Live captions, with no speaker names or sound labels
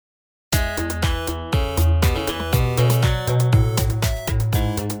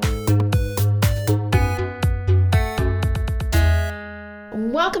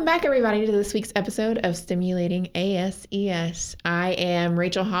back, everybody, to this week's episode of Stimulating ASES. I am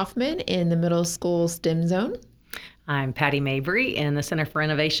Rachel Hoffman in the middle school STEM zone. I'm Patty Mabry in the Center for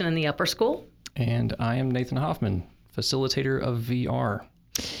Innovation in the upper school. And I am Nathan Hoffman, facilitator of VR.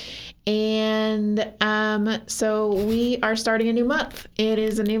 And so we are starting a new month. It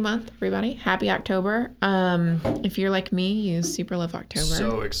is a new month, everybody. Happy October. If you're like me, you super love October.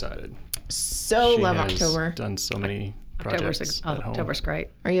 So excited. So She love has October. Done so many projects at home. October's great.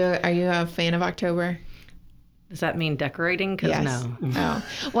 Are you a fan of October? Does that mean decorating? Because Yes. no. Oh.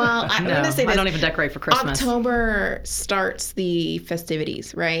 Well, I'm No, going to say this. I don't even decorate for Christmas. October starts the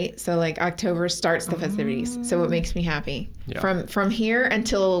festivities, right? So like October starts the festivities. So it makes me happy. Yeah. From here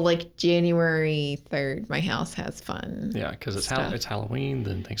until like January 3rd, my house has fun. Yeah, because it's stuff. it's Halloween,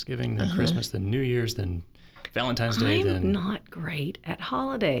 then Thanksgiving, then Christmas, then New Year's, then Valentine's Day, I'm then... not great at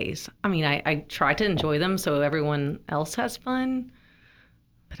holidays. I mean, I try to enjoy them so everyone else has fun.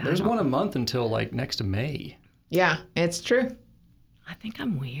 But There's one a month until like next May. Yeah, it's true. I think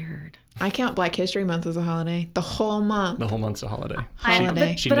I'm weird. I count Black History Month as a holiday. The whole month. The whole month's a holiday.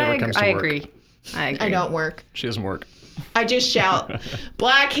 Holiday. She but never I, comes to I work. agree. I agree. I don't work. She doesn't work. I just shout,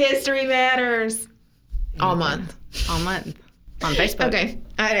 Black History Matters all month. All month. On Facebook. Okay,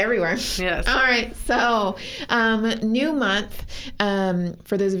 everywhere. Yes. All right, so new month.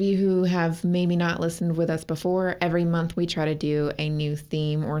 For those of you who have maybe not listened with us before, every month we try to do a new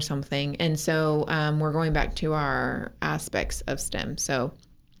theme or something. And so we're going back to our aspects of STEM. So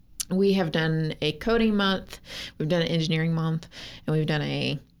we have done a coding month, we've done an engineering month, and we've done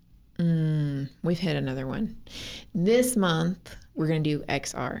we've hit another one. This month, we're going to do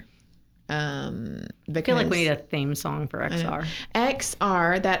XR. I feel like we need a theme song for XR.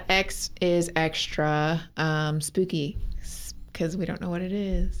 XR, that X is extra spooky because we don't know what it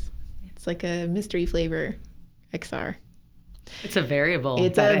is. It's like a mystery flavor, XR. It's a variable.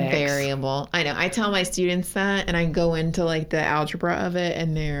 It's that a X. variable. I know. I tell my students that and I go into like the algebra of it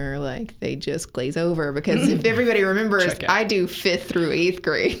and they're like, they just glaze over because if everybody remembers, Check out. I do 5th through 8th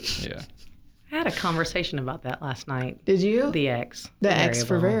grade. Yeah. I had a conversation about that last night. Did you? The X. The X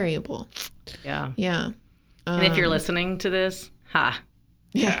for variable. Yeah. Yeah. And if you're listening to this,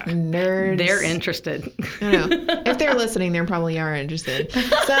 Yeah. Nerds. they're interested. I know. If they're listening, they probably are interested.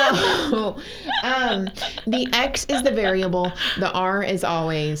 So, the X is the variable. The R is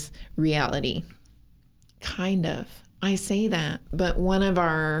always reality. Kind of. I say that, but one of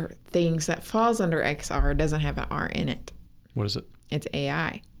our things that falls under XR doesn't have an R in it. What is it? It's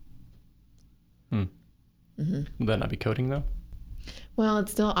AI. Would that not be coding, though? Well,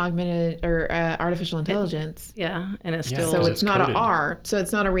 it's still augmented or artificial intelligence. Yeah, and it Yeah. still So Because it's it's not an coded. R. So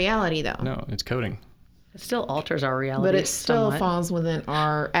it's not a reality, though. No, it's coding. it still alters our reality. But it still somewhat. falls within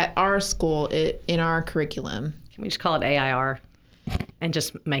at our school, in our curriculum. Can we just call it AIR and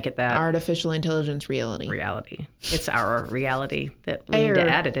just make it that Artificial intelligence reality. reality? It's our reality that we need AIR. to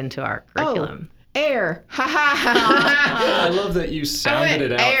add it into our curriculum. Air. Ha ha ha. I love that you sounded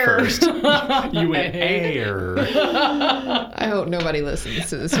it out air. first. You went air. I hope nobody listens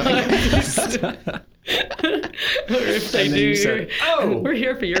to this podcast. Or if they And then do, you said, "Oh." we're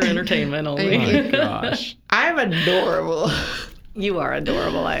here for your entertainment Oh only. my gosh. I'm adorable. You are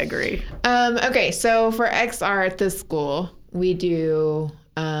adorable. I agree. Okay, so for XR at this school, we do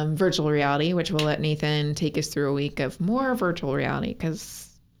virtual reality, which will let Nathan take us through a week of more virtual reality because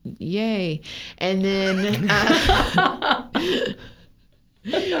yay. And then we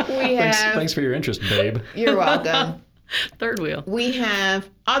have... Thanks for your interest, babe. You're welcome. Third wheel. We have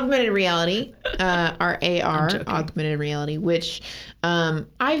augmented reality, our AR, joking. augmented reality, which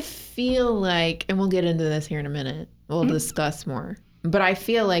I feel like, and we'll get into this here in a minute, we'll discuss more, but I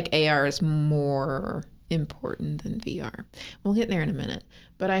feel like AR is more important than VR. We'll get there in a minute,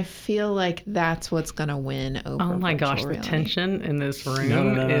 but I feel like that's what's going to win over Oh my gosh, virtual the reality. tension in this room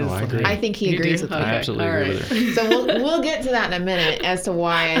No, is. I agree. I think he You agrees do? with me. I absolutely all agree right. with her. So we'll get to that in a minute as to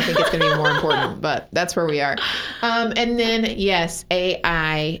why I think it's going to be more important, but that's where we are. And then, yes,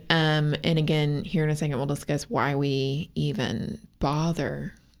 AI. And again, here in a second, we'll discuss why we even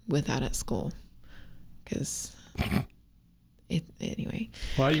bother with that at school. Because, anyway.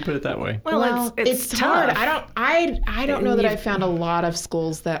 Why do you put it that way? Well, it's hard. tough. I don't know that I found a lot of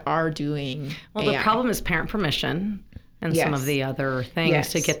schools that are doing Well, AI. the problem is parent permission and some of Yes. the other things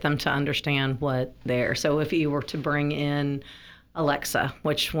to Yes. get them to understand what they're. So if you were to bring in Alexa,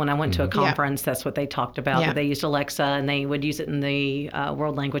 which when I went to a conference, that's what they talked about. Yeah. That they used Alexa and they would use it in the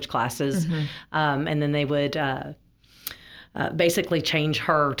world language classes. And then they would basically change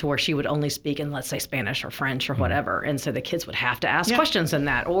her to where she would only speak in, let's say, Spanish or French or whatever. And so the kids would have to ask questions in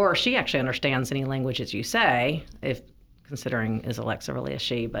that. Or she actually understands any languages you say, because considering is Alexa really a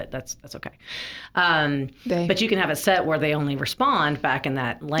she, but that's okay. They. But you can have it set where they only respond back in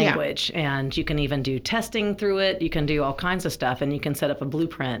that language, and you can even do testing through it. You can do all kinds of stuff, and you can set up a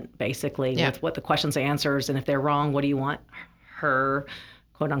blueprint basically with what the questions answers, and if they're wrong, what do you want her,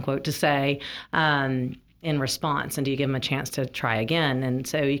 quote unquote, to say in response, and do you give them a chance to try again? And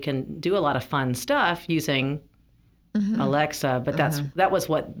so you can do a lot of fun stuff using Alexa, but that was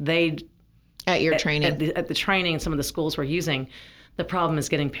what they at your training at the training some of the schools were using. The problem is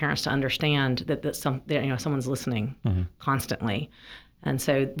getting parents to understand that someone's listening constantly. And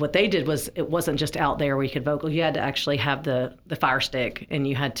so what they did was, it wasn't just out there where you could vocal. You had to actually have the Fire Stick, and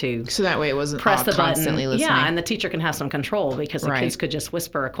you had to so that way it wasn't press the constantly button. Listening. Yeah, and the teacher can have some control, because the kids could just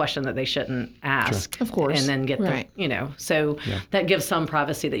whisper a question that they shouldn't ask, of course, and then get the So that gives some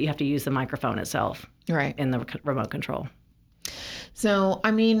privacy, that you have to use the microphone itself, in the remote control. So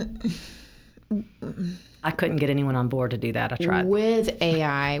I mean, I couldn't get anyone on board to do that. I tried with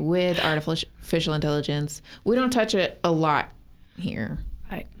AI, with artificial intelligence. We don't touch it a lot here,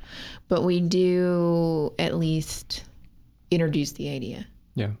 right? But we do at least introduce the idea.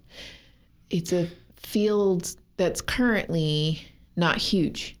 Yeah, it's a field that's currently not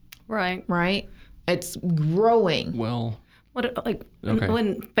huge. Right. It's growing. Well, when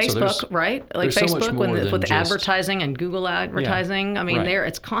Facebook, right? Like Facebook, with advertising and Google advertising. I mean,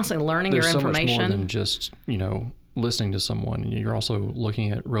 it's constantly learning your information. There's so much more than just listening to someone. You're also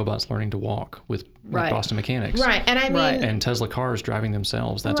looking at robots learning to walk with Boston Mechanics. Right. And I mean, and Tesla cars driving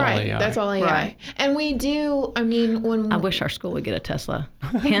themselves. That's all AI. That's all AI. Right. And we do, I mean, when I wish our school would get a Tesla.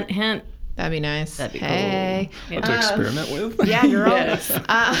 Hint, hint. That'd be nice. That'd be cool. What to experiment with. Yeah, girl. Yes.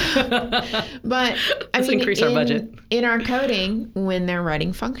 But Let's increase our budget. In our coding, when they're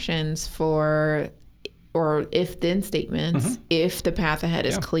writing functions for or if-then statements, if the path ahead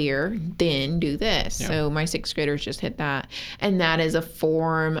is clear, then do this. Yeah. So my 6th graders just hit that. And that is a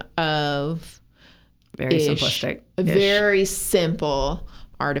form of very simplistic. Very simple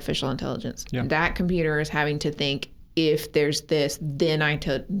artificial intelligence. Yeah. That computer is having to think, if there's this, then I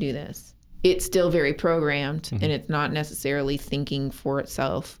do this. It's still very programmed, and it's not necessarily thinking for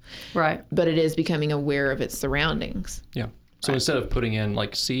itself. Right. But it is becoming aware of its surroundings. Yeah. So instead of putting in,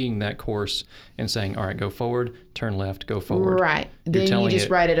 seeing that course and saying, all right, go forward, turn left, go forward. Right. Then you just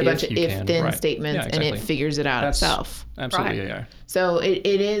write it a bunch of if-then statements, and it figures it out itself. Absolutely, yeah. So it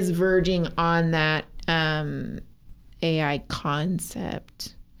is verging on that AI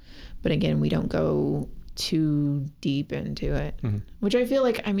concept. But again, we don't go too deep into it, which I feel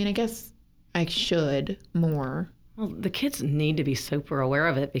like, I mean, I guess I should more. Well, the kids need to be super aware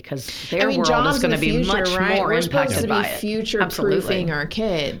of it, because their world is going to be much more impacted by it. We're supposed to be future-proofing our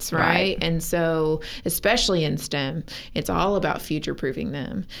kids, right? And so, especially in STEM, it's all about future-proofing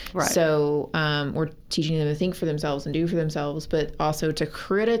them. Right. So we're teaching them to think for themselves and do for themselves, but also to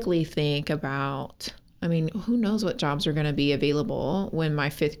critically think about, I mean, who knows what jobs are going to be available when my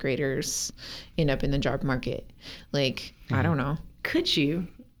 5th graders end up in the job market? I don't know. Could you,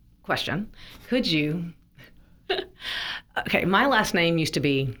 okay, my last name used to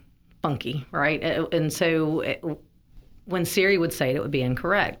be Funky, right? And so when Siri would say it, it would be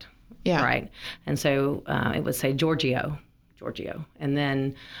incorrect. Yeah. Right. And so it would say Giorgio. And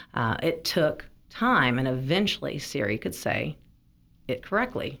then it took time, and eventually Siri could say it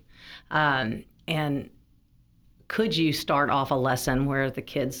correctly. And could you start off a lesson where the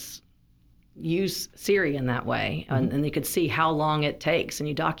kids use Siri in that way, and you could see how long it takes, and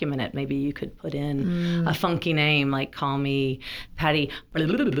you document it? Maybe you could put in a funky name, like call me Patty, blah,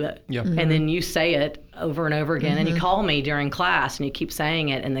 blah, blah, blah. Yep. And then you say it over and over again, and you call me during class, and you keep saying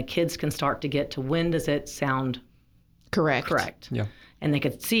it, and the kids can start to get to, when does it sound correct? Yeah. And they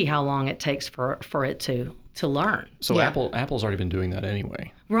could see how long it takes for it to learn. So Apple's already been doing that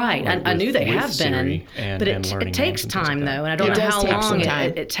anyway. Right. I knew they have been. But it takes time, though, and I don't know how long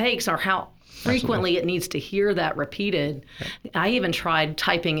it takes, or how frequently it needs to hear that repeated. Yep. I even tried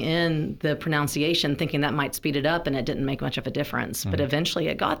typing in the pronunciation, thinking that might speed it up, and it didn't make much of a difference. But eventually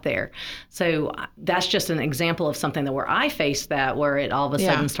it got there. So that's just an example of something where I faced that, where it all of a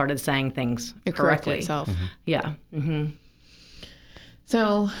sudden started saying things correctly. Itself. Yeah.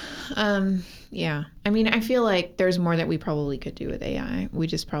 So, yeah. I mean, I feel like there's more that we probably could do with AI. We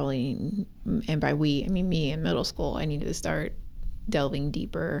just probably, and by we, I mean me in middle school, I needed to start delving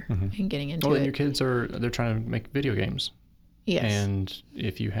deeper and getting into it. Well, and your kids they're trying to make video games. Yes. And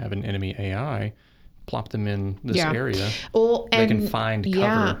if you have an enemy AI, plop them in this area, well, they can find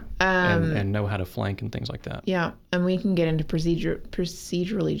cover and know how to flank and things like that. Yeah. And we can get into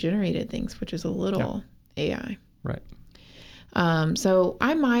procedurally generated things, which is a little AI. Right. So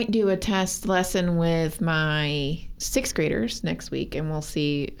I might do a test lesson with my 6th graders next week, and we'll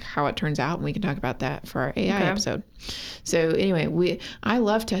see how it turns out, and we can talk about that for our AI episode. So anyway, I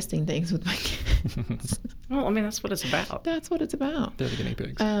love testing things with my kids. Well, I mean, that's what it's about. That's what it's about. They're the guinea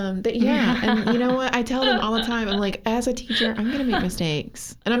pigs. And you know what? I tell them all the time, I'm like, as a teacher, I'm going to make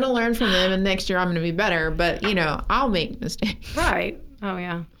mistakes. And I'm going to learn from them, and next year I'm going to be better. But, I'll make mistakes. Right. Oh,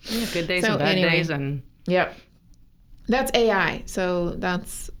 yeah. Good days and bad days. Yep. That's AI. So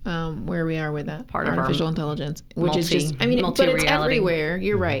that's where we are with that. Part of artificial intelligence, which is just, but it's everywhere.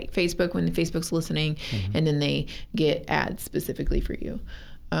 You're right. Facebook, when Facebook's listening, and then they get ads specifically for you.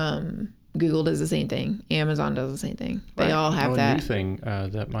 Google does the same thing. Amazon does the same thing. They all have that. A new thing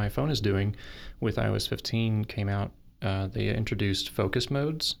that my phone is doing with iOS 15 came out. They introduced focus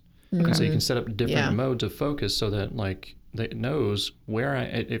modes. Okay. So you can set up different modes of focus so that it knows where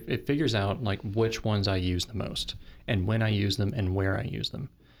it figures out which ones I use the most and when I use them and where I use them.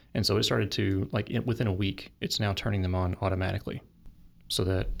 And so it started to within a week, it's now turning them on automatically so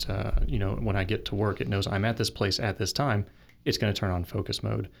that, when I get to work, it knows I'm at this place at this time. It's going to turn on focus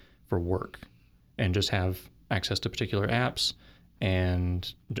mode for work and just have access to particular apps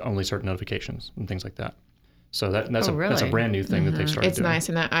and only certain notifications and things like that. So that's a brand new thing that they've started doing. It's nice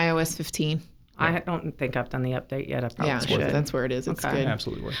in that iOS 15. I don't think I've done the update yet. I probably should. That's where it is. It's good.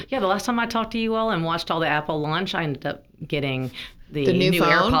 Absolutely worth it. Yeah, the last time I talked to you all and watched all the Apple launch, I ended up getting the new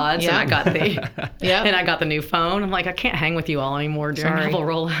phone? AirPods, and I got and I got the new phone. I'm like, I can't hang with you all anymore during Apple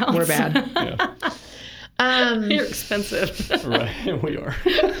rollouts. We're bad. You're expensive. Right, we are.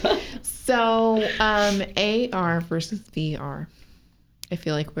 So, AR versus VR. I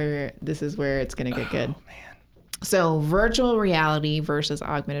feel like this is where it's going to get good. Oh, man. So, virtual reality versus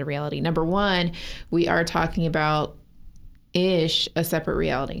augmented reality. Number one, we are talking about a separate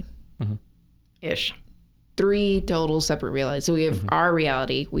reality. Mm-hmm. 3 total separate realities. So we have our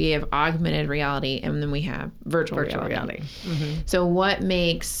reality, we have augmented reality, and then we have virtual reality. Mm-hmm. So what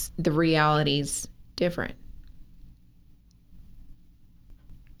makes the realities different?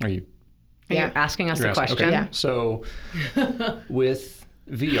 Are you asking us a question? Okay. Yeah. So with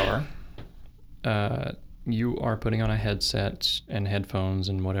VR, you are putting on a headset and headphones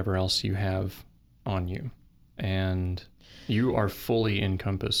and whatever else you have on you, and you are fully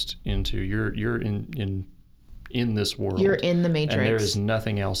encompassed into you're in this world. You're in the matrix. And there is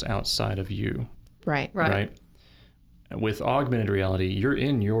nothing else outside of you. Right. With augmented reality, you're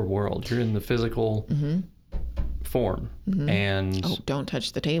in your world. You're in the physical form. Mm-hmm. And don't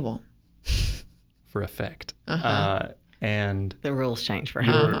touch the table. For effect. And the rules change for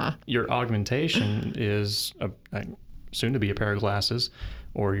him. Your augmentation is soon to be a pair of glasses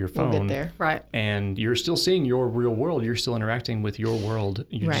or your phone. We'll get there. Right. And you're still seeing your real world. You're still interacting with your world.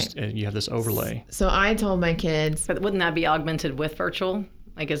 You have this overlay. So I told my kids. But wouldn't that be augmented with virtual?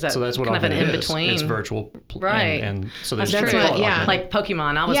 Is that so that's what kind of an in-between? It's virtual. Right. And so that's true. Like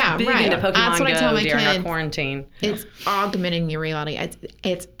Pokemon. I was big into Pokemon Go during our quarantine. It's augmenting your reality.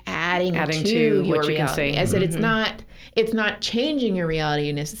 It's adding to what your you can see. I said it's not changing your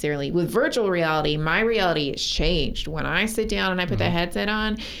reality necessarily. With virtual reality, my reality is changed. When I sit down and I put that headset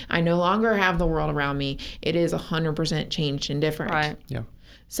on, I no longer have the world around me. It is 100% changed and different. Right. Yeah.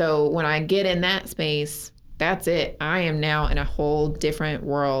 So when I get in that space, that's it. I am now in a whole different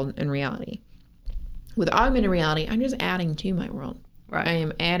world and reality. With augmented reality, I'm just adding to my world. Right. I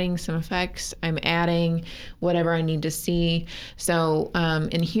am adding some effects. I'm adding whatever I need to see. So,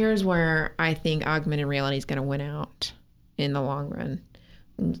 and here's where I think augmented reality is going to win out in the long run.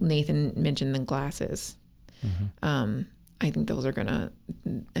 Nathan mentioned the glasses. Mm-hmm. I think those are going to,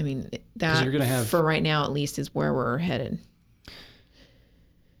 that you're gonna have, for right now at least, is where we're headed.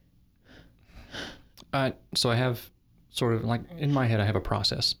 So I have sort of in my head, I have a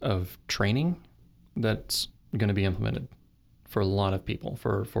process of training that's going to be implemented for a lot of people,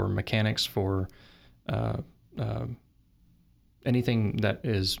 for mechanics, for anything that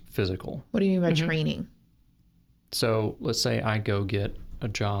is physical. What do you mean by training? So let's say I go get a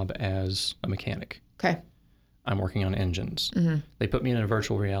job as a mechanic. Okay. I'm working on engines. Mm-hmm. They put me in a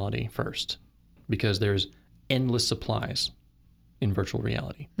virtual reality first because there's endless supplies in virtual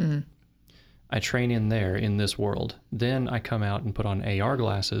reality. Mm-hmm. I train in there in this world. Then I come out and put on AR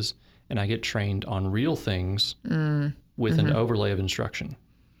glasses and I get trained on real things with an overlay of instruction.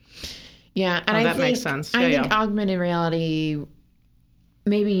 Yeah, and that makes sense. I think augmented reality,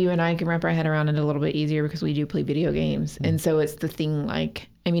 maybe you and I can wrap our head around it a little bit easier because we do play video games. And so it's the thing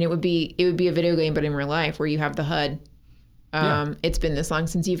it would be a video game, but in real life where you have the HUD It's been this long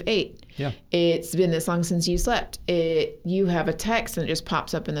since you've ate. Yeah. It's been this long since you slept. You have a text and it just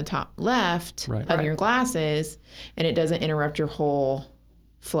pops up in the top left of your glasses, and it doesn't interrupt your whole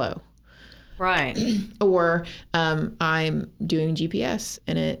flow. Right. Or I'm doing GPS,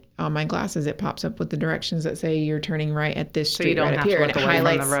 and on my glasses it pops up with the directions that say you're turning right at this street, you don't right have up here, to and look it away from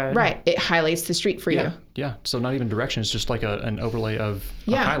highlights the road. right. It highlights the street for you. Yeah. So not even direction; it's just like an overlay of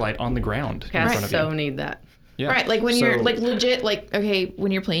a highlight on the ground in front of you. So need that. Yeah. Right, like when you're like legit, like okay,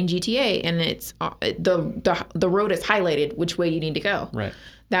 when you're playing GTA and it's the road is highlighted which way you need to go. Right.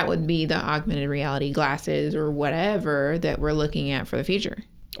 That would be the augmented reality glasses or whatever that we're looking at for the future.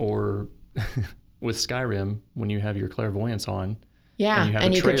 Or with Skyrim, when you have your clairvoyance on, yeah,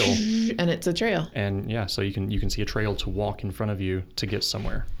 and you have a trail, and it's a trail. And yeah, so you can see a trail to walk in front of you to get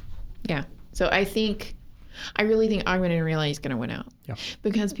somewhere. Yeah. So I really think augmented reality is going to win out. Yeah.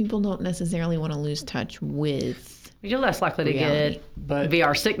 Because people don't necessarily want to lose touch with You're less likely to reality. get But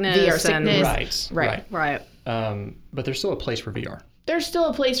VR sickness. VR sickness. Right. Right. But there's still a place for VR. There's still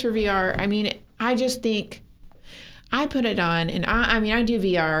a place for VR. I mean, I just think I put it on, and I do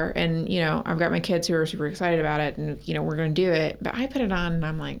VR, and I've got my kids who are super excited about it, and we're going to do it. But I put it on, and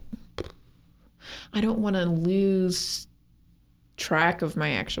I'm like, I don't want to lose track of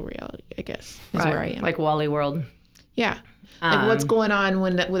my actual reality, I guess, is where I am. Like Wally World. Yeah. Like what's going on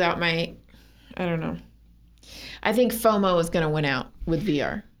without my, I don't know. I think FOMO is going to win out with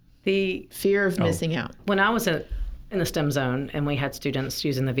VR. The fear of missing out. When I was in the STEM zone and we had students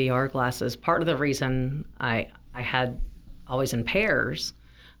using the VR glasses, part of the reason I had always in pairs,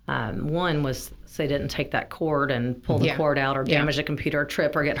 one was they didn't take that cord and pull the cord out or damage the computer or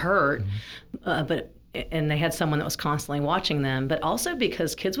trip or get hurt. And they had someone that was constantly watching them, but also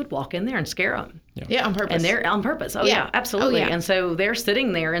because kids would walk in there and scare them. Yeah, on purpose. And they're on purpose. Oh, yeah, absolutely. Oh, yeah. And so they're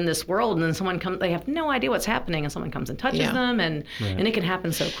sitting there in this world, and then someone comes, they have no idea what's happening, and someone comes and touches them, and it can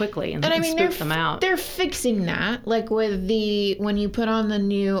happen so quickly, and I mean, spook them out. They're fixing that. Like when you put on the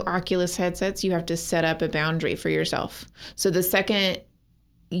new Oculus headsets, you have to set up a boundary for yourself. So the second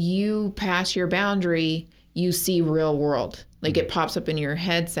you pass your boundary, you see real world. Like it pops up in your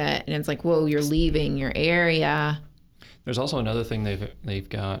headset and it's like, whoa, you're leaving your area. There's also another thing they've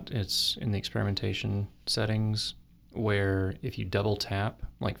got. It's in the experimentation settings where if you double tap,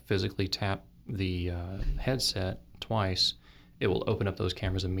 like physically tap the headset twice, it will open up those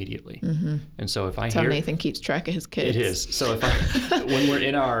cameras immediately. Mm-hmm. And so if That's how Nathan keeps track of his kids. It is. So if when we're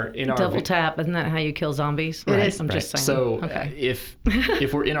in our double tap, isn't that how you kill zombies? It is. I'm just saying. So if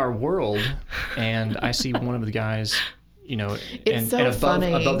we're in our world and I see one of the guys, it's and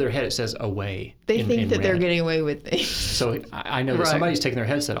funny. above their head it says away. They think that they're getting away with things. So I know that somebody's taking their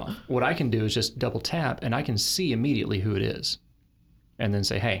headset off. What I can do is just double tap and I can see immediately who it is, and then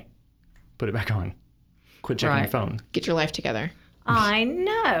say, "Hey, put it back on. Quit checking your phone. Get your life together." I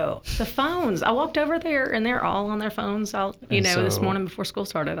know. The phones. I walked over there and they're all on their phones. This morning before school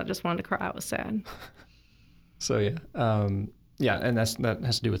started, I just wanted to cry. I was sad. So and that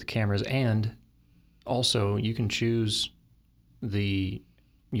has to do with the cameras, and also you can choose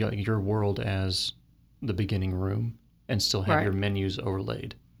your world as the beginning room and still have your menus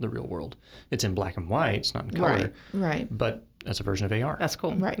overlaid the real world. It's in black and white. It's not in color. Right. But that's a version of AR. That's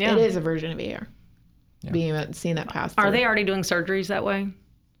cool. Right. Yeah. It is a version of AR. Yeah. Seeing that pass through. Are they already doing surgeries that way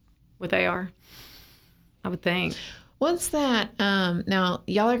with AR? I would think. What's that? Now,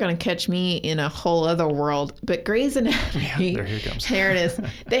 y'all are going to catch me in a whole other world, but Grey's Anatomy. Yeah, here it comes. There it is.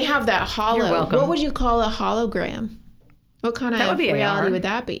 They have that You're welcome. What would you call a hologram? What kind of reality would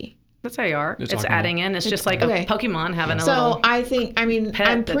that be? That's AR. It's adding in. It's just like a Pokemon having a So little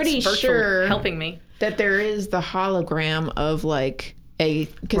I'm pretty sure helping me that there is the hologram of like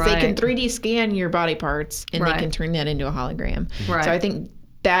because they can 3D scan your body parts and they can turn that into a hologram. Right. So I think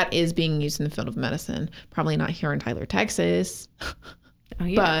that is being used in the field of medicine. Probably not here in Tyler, Texas. Oh,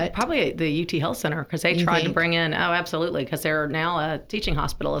 yeah. But probably at the UT Health Center because they tried to bring in. Oh, absolutely, because they're now a teaching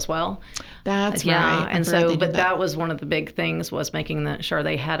hospital as well. That's right. And so, but that was one of the big things was making sure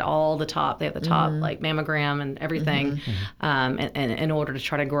they had all the top. They have the top like mammogram and everything, and in order to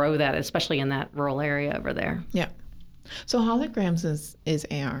try to grow that, especially in that rural area over there. Yeah. So holograms is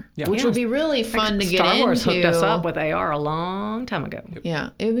AR, which would be really fun to get into. Star Wars hooked us up with AR a long time ago.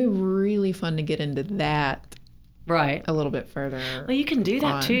 Yeah, it would be really fun to get into that. Right. A little bit further. Well, you can do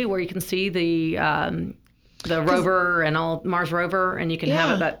that too, where you can see the rover and all Mars rover, and you can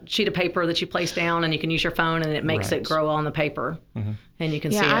have that sheet of paper that you place down, and you can use your phone, and it makes it grow on the paper, and you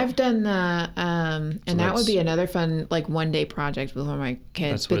can see it. Yeah, I've done the, and that would be another fun like one day project with one of my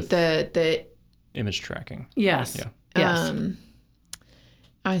kids. That's but the image tracking. Yes. Yeah. Yes.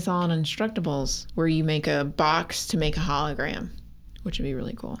 I saw an Instructables where you make a box to make a hologram, which would be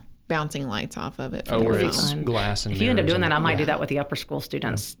really cool. Bouncing lights off of it. Where it's glass and if you end up doing that, I might Yeah. do that with the upper school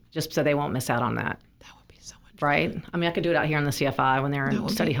students, just so they won't miss out on that. That would be so much Right? I mean, I could do it out here in the CFI when they're in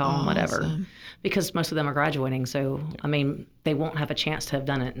would study be hall and whatever, awesome. because most of them are graduating. So, I mean, they won't have a chance to have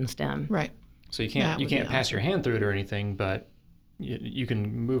done it in STEM. Right. So you That can't would be pass your hand through it or anything, but you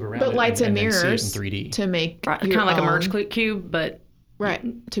can move around. But it lights and then see it mirrors in 3D. to make Right, your kind of like a own- merge cube, but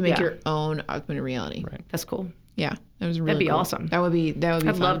Right. To make Yeah. your own augmented reality. Right. that's cool. Yeah. That was really That'd be cool. awesome. That would be I'd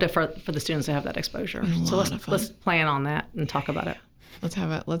fun. love to for the students to have that exposure. So lot of fun. let's plan on that and talk about it. Let's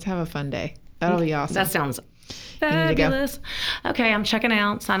have a fun day. That'll be awesome. That sounds need to go. fabulous. Okay, I'm checking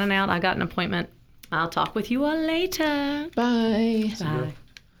out, signing out. I got an appointment. I'll talk with you all later. Bye. Bye.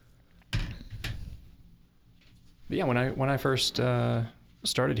 But yeah, when I first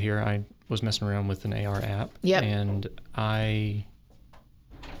started here, I was messing around with an AR app. Yep. And I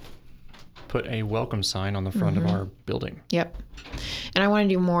put a welcome sign on the front of our building. Yep. And I want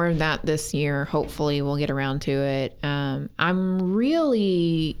to do more of that this year. Hopefully we'll get around to it. I'm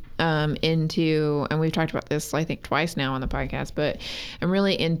really into, and we've talked about this, I think, twice now on the podcast, but I'm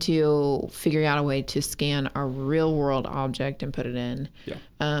really into figuring out a way to scan a real world object and put it in. Yeah.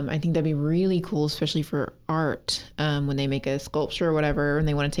 I think that'd be really cool, especially for art, when they make a sculpture or whatever and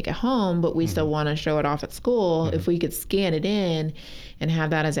they want to take it home, but we still want to show it off at school. If we could scan it in and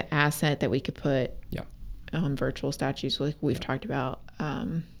have that as an asset that we could put Yeah. on virtual statues like we've talked about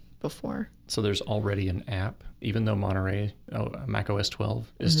before. So there's already an app, even though Monterey, macOS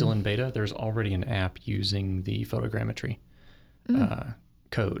 12 is still in beta, there's already an app using the photogrammetry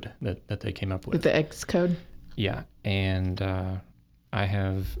code that they came up With with. the X code. Yeah. And I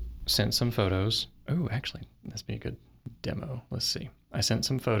have sent some photos. Oh, actually, this would be a good demo. Let's see. I sent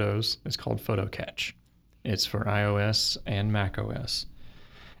some photos. It's called Photo Catch. It's for iOS and macOS.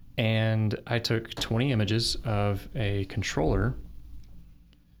 And I took 20 images of a controller.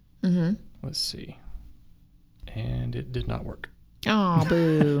 Mm-hmm. Let's see. And it did not work. Oh,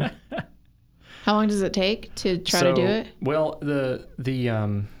 boo. How long does it take to try to do it? Well,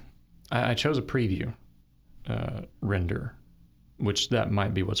 I chose a preview render, which that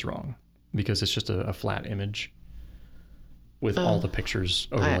might be what's wrong, because it's just a flat image with all the pictures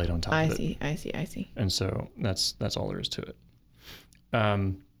overlaid on top of it. I see. And so that's all there is to it.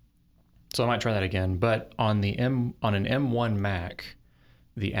 So I might try that again, but on an M1 Mac,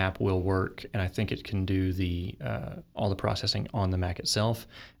 the app will work, and I think it can do all the processing on the Mac itself,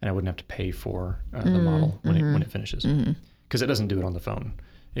 and I wouldn't have to pay for the model when it finishes, because it doesn't do it on the phone.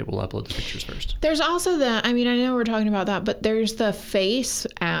 It will upload the pictures first. There's also I know we're talking about that, but there's the Face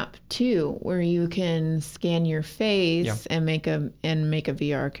app too, where you can scan your face and make a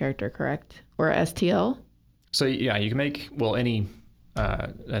VR character, correct? Or a STL? So yeah, you can make any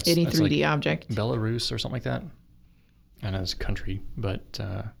that's 3D like object. Belarus or something like that. I know it's a country, but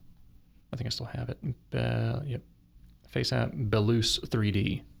I think I still have it. Yep. Face app Belus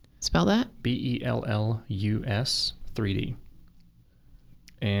 3D. Spell that? BELLUS 3D.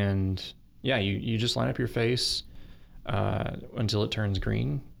 And yeah, you just line up your face until it turns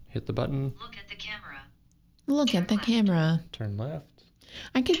green. Hit the button. Look at the camera. Look at the camera. Turn left.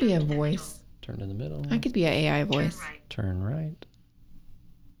 I could be a voice. Turn to the middle. I could be an AI voice. Turn right. Turn right.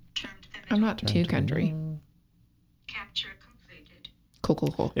 Turn to the middle. I'm not Turn too to the country. middle. Capture completed.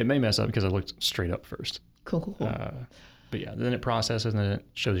 Cool. It may mess up because I looked straight up first. Cool. But yeah, then it processes and then it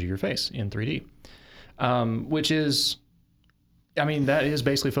shows you your face in 3D, which is, that is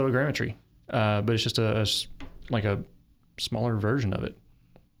basically photogrammetry, but it's just a smaller version of it.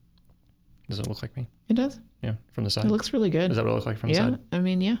 Does it look like me? It does. Yeah, from the side. It looks really good. Is that what it looks like from the Yeah.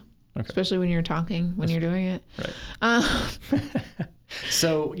 side? Yeah. Okay. Especially when you're talking, when you're doing it. Right.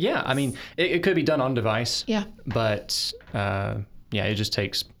 So yeah, it could be done on device. Yeah. But it just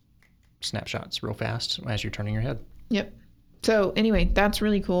takes snapshots real fast as you're turning your head. Yep. So anyway, that's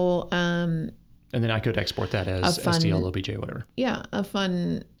really cool. And then I could export that as A fun- STL, OBJ, whatever. Yeah, a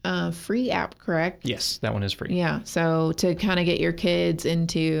fun free app, correct? Yes, that one is free. Yeah. So to kind of get your kids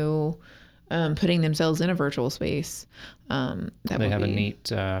into putting themselves in a virtual space, They have a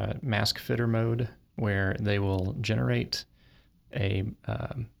neat mask fitter mode where they will generate not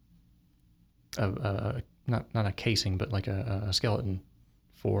a casing, but like a skeleton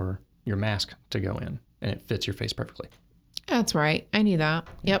for your mask to go in, and it fits your face perfectly. That's right. I knew that.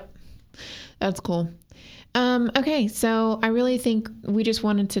 Yep. That's cool. Okay, so I really think we just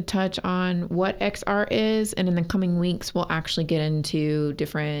wanted to touch on what XR is, and in the coming weeks, we'll actually get into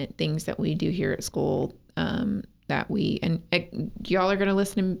different things that we do here at school that that y'all are going to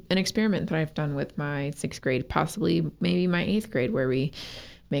listen to an experiment that I've done with my 6th grade, possibly maybe my 8th grade, where we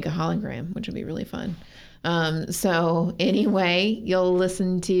make a hologram, which will be really fun. So anyway, you'll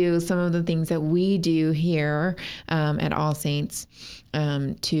listen to some of the things that we do here at All Saints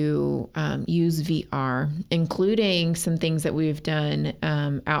to use VR, including some things that we've done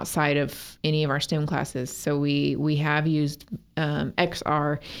outside of any of our STEM classes. So we have used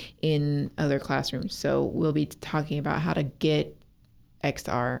XR in other classrooms. So we'll be talking about how to get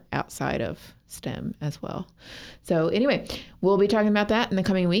XR outside of STEM as well. So anyway, we'll be talking about that in the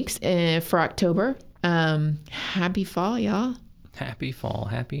coming weeks for October. Happy fall, y'all. Happy fall.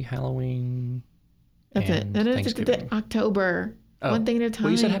 Happy Halloween. That's it. That is Thanksgiving. October. One thing at a time.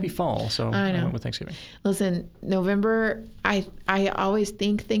 Well, you said happy fall, so I went with Thanksgiving. Listen, November, I always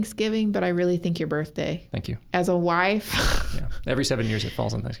think Thanksgiving, but I really think your birthday. Thank you. As a wife. Yeah. Every 7 years it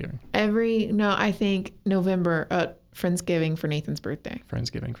falls on Thanksgiving. I think November, Friendsgiving for Nathan's birthday.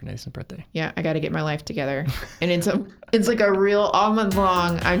 Friendsgiving for Nathan's birthday. Yeah, I got to get my life together. And it's like a real, all month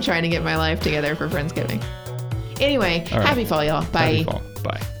long, I'm trying to get my life together for Friendsgiving. Anyway, happy fall, y'all. Bye. Happy fall.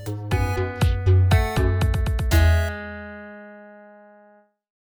 Bye.